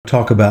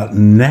talk about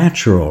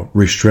natural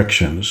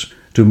restrictions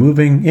to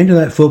moving into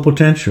that full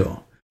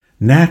potential.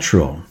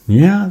 Natural.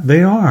 Yeah,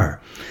 they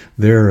are.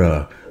 There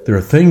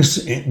are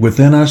things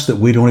within us that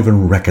we don't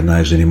even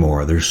recognize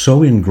anymore. They're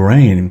so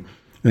ingrained,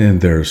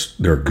 and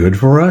they're good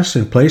for us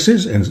in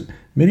places, and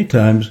many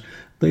times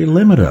they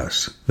limit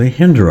us. They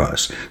hinder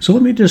us. So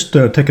let me just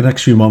take the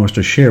next few moments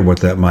to share what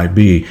that might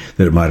be,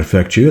 that it might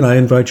affect you, and I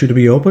invite you to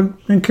be open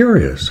and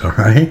curious, all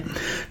right?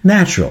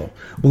 Natural.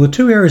 Well, the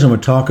two areas I'm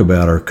going to talk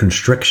about are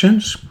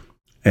constrictions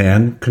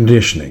and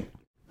conditioning.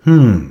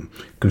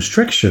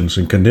 Constrictions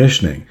and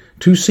conditioning.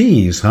 Two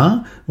C's,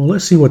 huh? Well,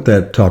 let's see what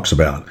that talks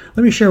about.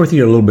 Let me share with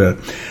you a little bit.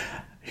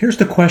 Here's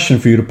the question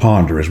for you to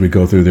ponder as we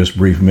go through this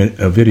brief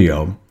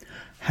video.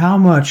 How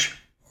much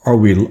are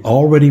we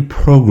already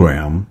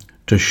programmed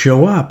to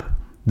show up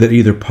that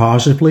either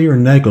positively or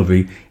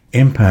negatively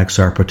impacts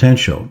our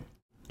potential?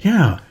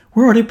 Yeah,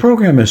 we're already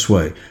programmed this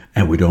way,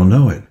 and we don't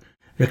know it.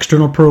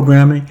 External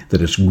programming that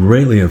has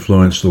greatly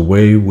influenced the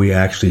way we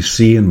actually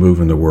see and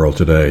move in the world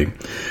today.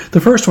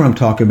 The first one I'm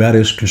talking about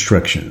is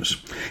constrictions.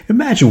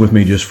 Imagine with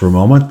me just for a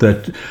moment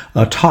that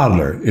a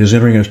toddler is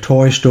entering a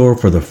toy store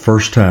for the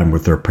first time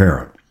with their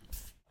parent.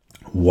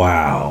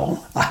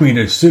 Wow. I mean,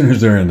 as soon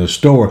as they're in the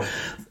store,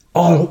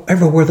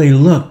 everywhere they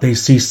look, they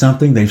see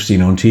something they've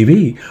seen on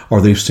TV, or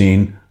they've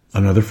seen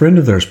another friend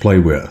of theirs play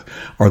with,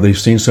 or they've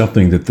seen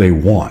something that they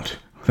want.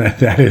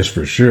 That is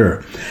for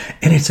sure.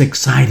 And it's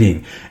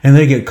exciting. And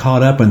they get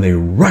caught up and they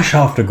rush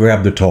off to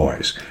grab the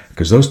toys.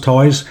 Because those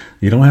toys,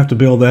 you don't have to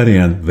build that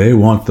in. They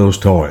want those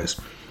toys.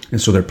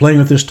 And so they're playing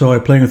with this toy,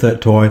 playing with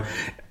that toy,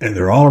 and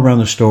they're all around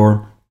the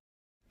store.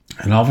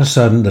 And all of a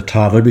sudden, the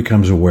toddler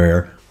becomes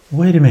aware,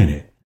 wait a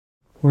minute,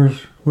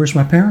 where's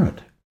my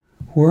parent?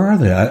 Where are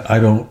they? I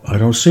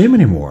don't see them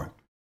anymore.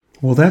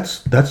 Well,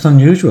 that's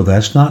unusual.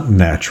 That's not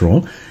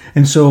natural.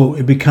 And so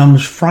it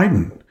becomes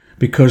frightened,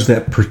 because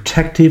that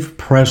protective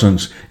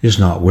presence is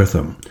not with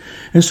them.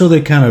 And so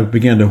they kind of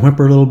begin to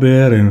whimper a little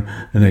bit, and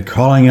they're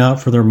calling out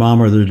for their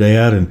mom or their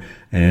dad,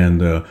 and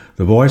the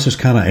voice is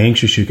kind of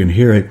anxious, you can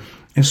hear it.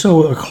 And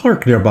so a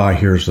clerk nearby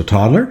hears the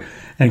toddler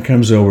and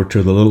comes over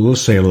to the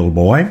let's say a little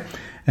boy,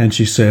 and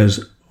she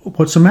says,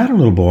 what's the matter,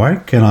 little boy?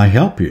 Can I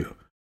help you?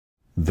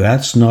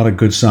 That's not a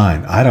good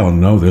sign. I don't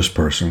know this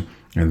person,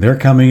 and they're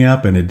coming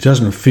up, and it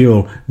doesn't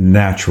feel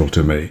natural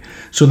to me.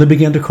 So they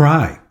begin to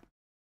cry.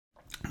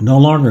 No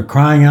longer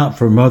crying out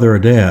for mother or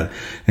dad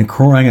and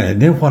crying out.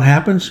 And then what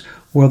happens?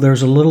 Well,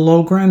 there's a little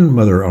old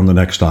grandmother on the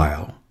next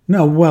aisle.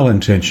 Now,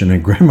 well-intentioned,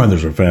 and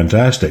grandmothers are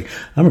fantastic.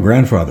 I'm a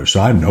grandfather,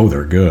 so I know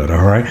they're good,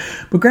 all right?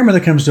 But grandmother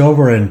comes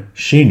over, and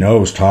she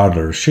knows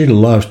toddlers. She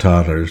loves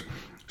toddlers.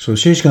 So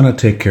she's going to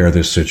take care of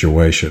this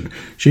situation.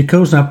 She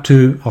goes up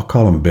to, I'll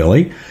call him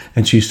Billy,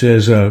 and she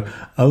says, a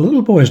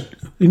little boy's,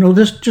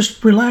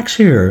 just relax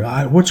here.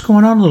 What's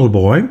going on, little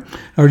boy?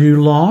 Are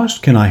you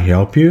lost? Can I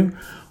help you?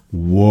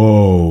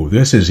 Whoa,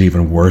 this is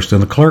even worse than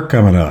the clerk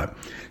coming up.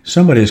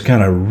 Somebody is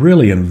kind of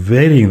really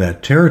invading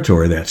that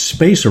territory, that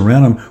space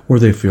around them where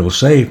they feel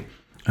safe.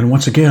 And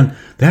once again,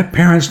 that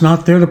parent's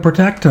not there to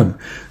protect them.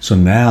 So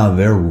now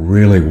they're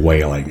really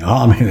wailing.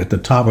 At the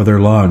top of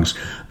their lungs,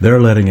 they're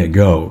letting it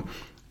go.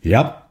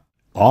 Yep,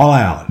 all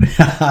out.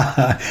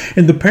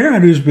 And the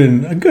parent who's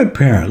been a good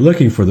parent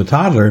looking for the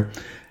toddler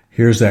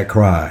hears that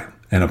cry.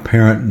 And a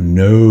parent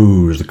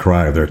knows the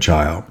cry of their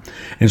child.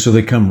 And so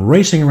they come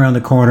racing around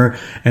the corner,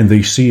 and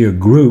they see a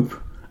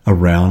group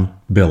around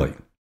Billy.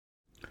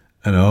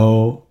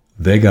 And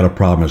they got a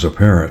problem as a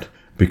parent,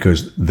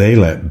 because they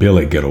let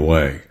Billy get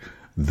away.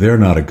 They're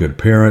not a good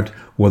parent.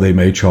 Well, they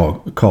may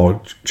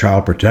call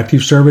Child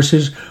Protective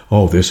Services.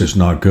 Oh, this is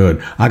not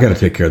good. I got to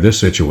take care of this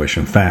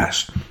situation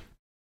fast.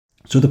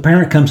 So the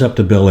parent comes up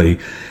to Billy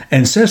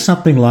and says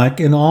something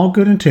like, in all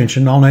good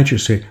intention, all nature,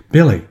 say,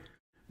 Billy,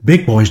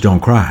 big boys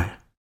don't cry.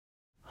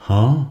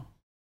 Huh?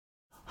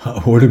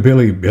 Where did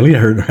Billy I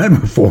heard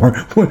that before.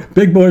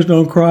 Big boys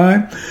don't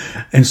cry.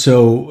 And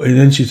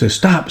then she says,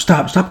 stop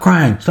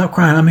crying. Stop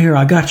crying. I'm here.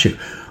 I got you.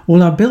 Well,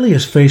 now Billy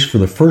is faced for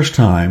the first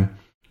time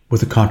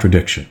with a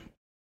contradiction.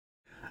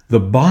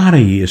 The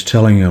body is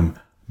telling him,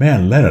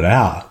 man, let it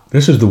out.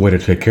 This is the way to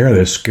take care of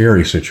this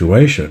scary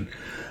situation.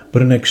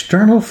 But an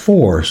external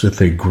force that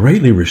they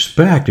greatly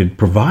respect and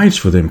provides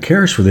for them,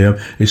 cares for them,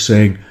 is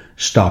saying,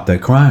 stop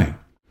that crying.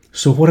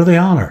 So what do they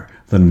honor?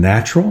 The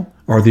natural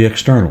or the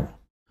external?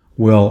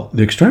 Well,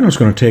 the external is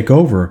going to take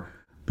over,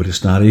 but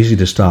it's not easy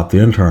to stop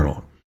the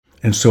internal.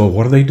 And so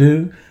what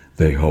do?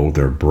 They hold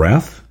their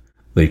breath.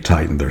 They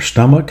tighten their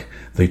stomach.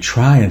 They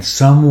try in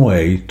some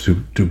way to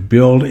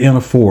build in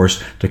a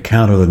force to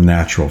counter the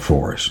natural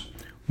force.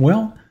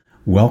 Well,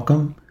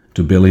 welcome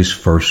to Billy's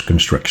first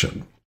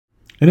constriction.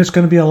 And it's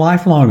going to be a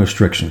lifelong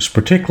restriction,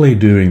 particularly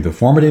during the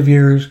formative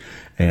years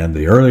and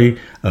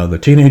the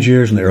teenage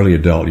years and the early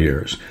adult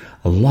years.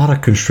 A lot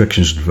of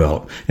constrictions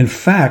develop. In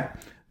fact,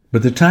 by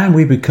the time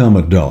we become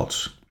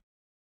adults,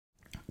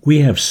 we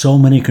have so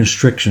many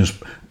constrictions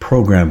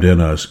programmed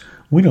in us,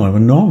 we don't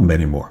even know them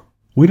anymore.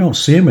 We don't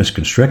see them as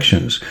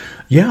constrictions.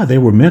 Yeah, they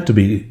were meant to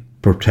be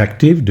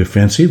protective,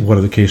 defensive,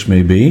 whatever the case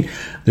may be.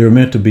 They were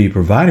meant to be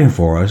providing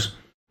for us.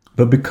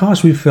 But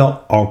because we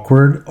felt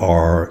awkward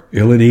or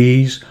ill at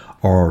ease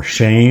or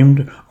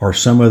shamed or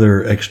some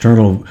other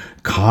external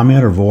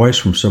comment or voice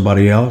from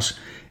somebody else,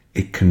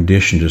 it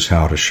conditioned us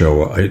how to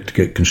show up.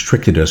 It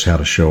constricted us how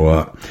to show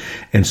up.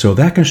 And so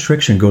that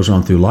constriction goes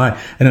on through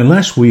life. And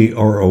unless we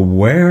are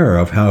aware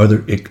of how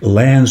it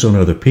lands on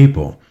other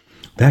people,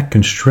 that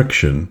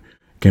constriction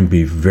can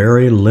be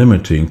very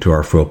limiting to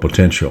our full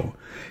potential.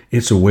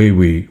 It's a way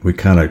we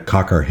kind of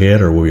cock our head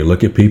or we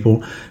look at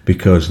people,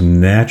 because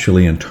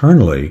naturally,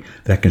 internally,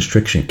 that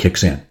constriction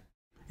kicks in.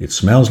 It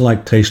smells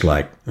like, tastes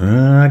like,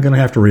 I'm going to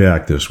have to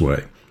react this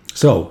way.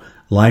 So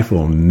life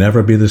will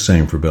never be the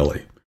same for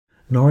Billy,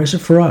 nor is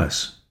it for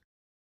us.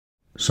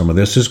 Some of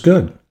this is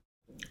good.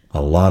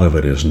 A lot of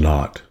it is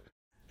not.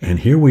 And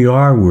here we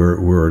are,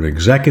 we're an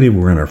executive,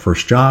 we're in our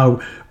first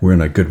job, we're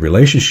in a good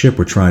relationship,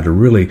 we're trying to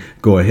really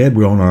go ahead,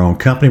 we own our own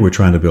company, we're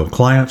trying to build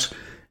clients,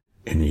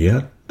 and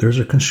yet there's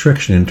a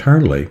constriction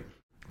internally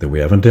that we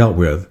haven't dealt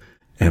with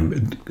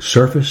and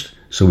surfaced,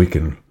 so we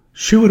can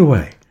shoo it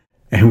away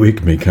and we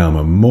can become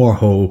a more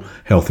whole,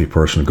 healthy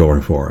person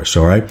going for us,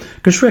 all right?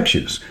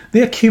 Constrictions,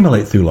 they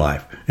accumulate through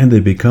life and they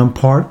become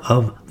part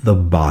of the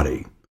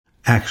body.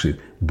 Actually,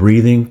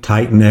 breathing,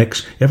 tight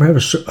necks, ever have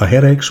a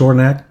headache, sore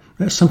neck?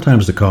 That's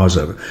sometimes the cause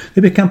of it.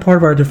 They become part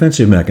of our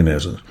defensive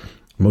mechanisms.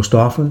 Most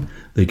often,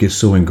 they get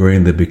so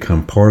ingrained they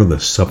become part of the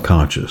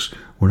subconscious.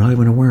 We're not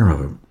even aware of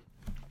them.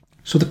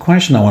 So the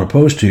question I want to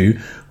pose to you,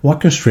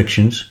 what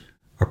constrictions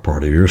are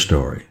part of your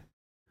story?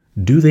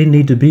 Do they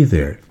need to be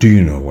there? Do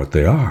you know what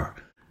they are?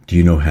 Do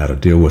you know how to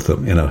deal with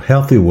them in a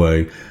healthy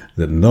way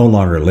that no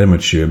longer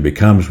limits you and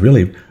becomes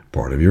really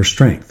part of your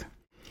strength?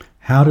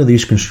 How do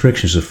these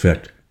constrictions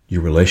affect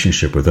your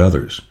relationship with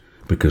others?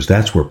 Because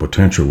that's where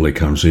potential really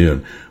comes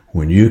in,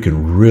 when you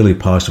can really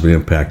positively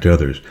impact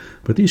others.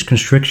 But these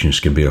constrictions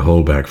can be a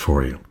holdback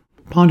for you.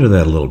 Ponder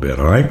that a little bit,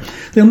 all right?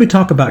 Then let me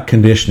talk about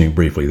conditioning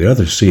briefly, the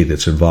other C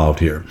that's involved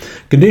here.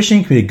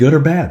 Conditioning can be good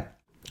or bad.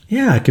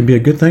 Yeah, it can be a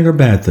good thing or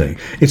bad thing.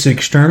 It's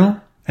external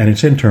and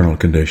it's internal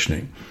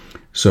conditioning.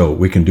 So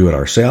we can do it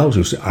ourselves.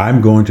 We say,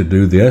 I'm going to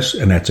do this,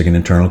 and that's an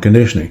internal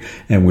conditioning.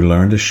 And we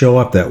learn to show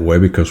up that way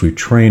because we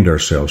trained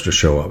ourselves to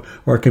show up.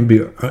 Or it can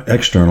be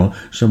external,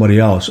 somebody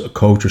else, a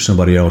coach or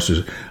somebody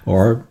else's,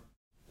 or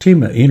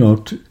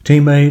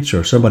teammates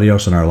or somebody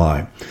else in our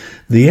life.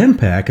 The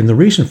impact and the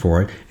reason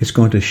for it is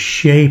going to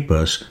shape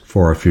us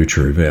for our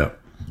future event.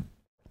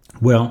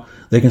 Well,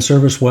 they can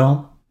serve us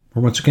well,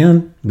 or once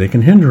again, they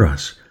can hinder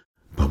us.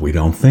 But we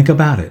don't think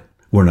about it.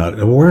 We're not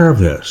aware of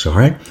this, all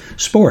right?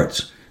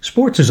 Sports.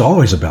 Sports is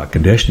always about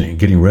conditioning,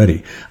 getting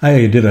ready.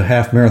 I did a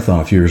half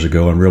marathon a few years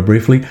ago, and real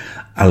briefly,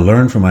 I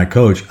learned from my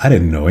coach, I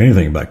didn't know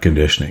anything about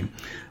conditioning.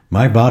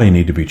 My body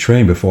needed to be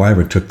trained before I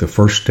ever took the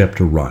first step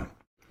to run.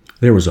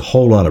 There was a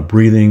whole lot of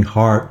breathing,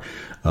 heart,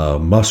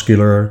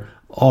 muscular,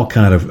 all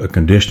kind of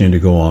conditioning to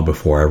go on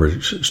before I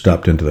ever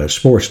stepped into that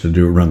sports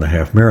to run the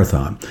half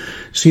marathon.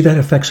 See, that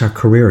affects our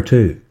career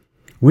too.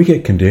 We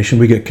get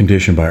conditioned. We get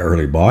conditioned by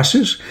early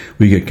bosses.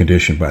 We get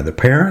conditioned by the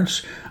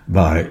parents,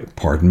 by,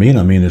 pardon me, and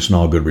I mean this in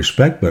all good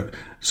respect, but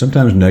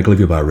sometimes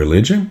negatively by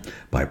religion,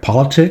 by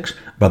politics,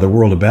 by the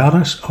world about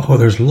us. Oh,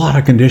 there's a lot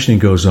of conditioning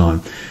goes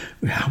on.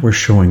 How we're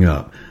showing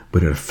up.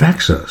 But it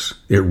affects us.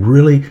 It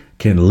really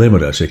can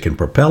limit us. It can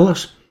propel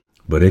us,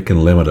 but it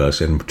can limit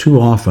us. And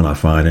too often I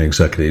find in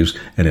executives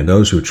and in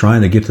those who are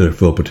trying to get to their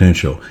full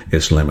potential,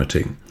 it's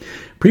limiting.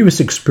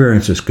 Previous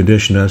experiences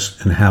condition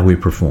us in how we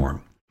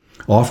perform.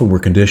 Often we're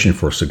conditioned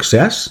for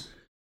success,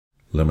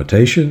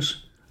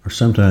 limitations, or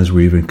sometimes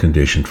we're even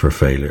conditioned for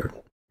failure.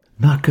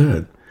 Not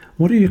good.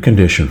 What are you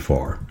conditioned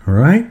for? All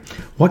right?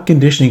 What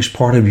conditioning is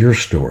part of your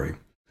story?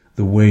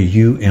 The way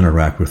you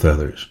interact with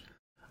others.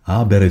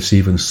 I'll bet it's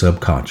even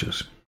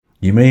subconscious.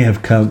 You may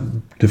have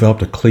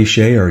developed a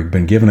cliche or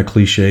been given a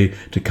cliche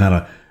to kind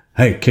of,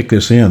 hey, kick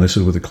this in. This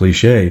is with a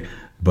cliche.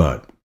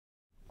 But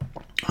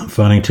I'm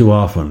finding too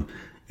often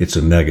it's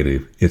a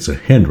negative. It's a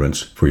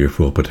hindrance for your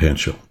full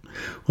potential.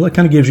 Well, that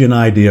kind of gives you an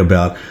idea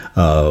about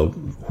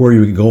where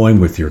you're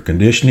going with your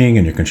conditioning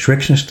and your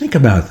constrictions. Think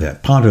about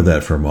that. Ponder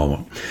that for a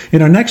moment.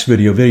 In our next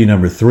video, video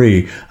number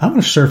 3, I'm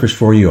going to surface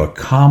for you a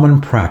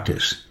common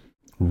practice,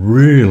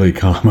 really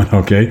common,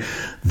 okay,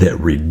 that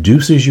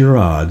reduces your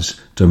odds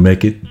to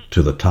make it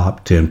to the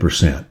top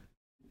 10%.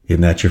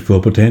 Isn't that your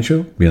full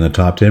potential? Be in the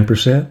top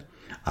 10%?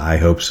 I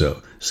hope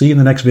so. See you in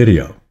the next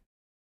video.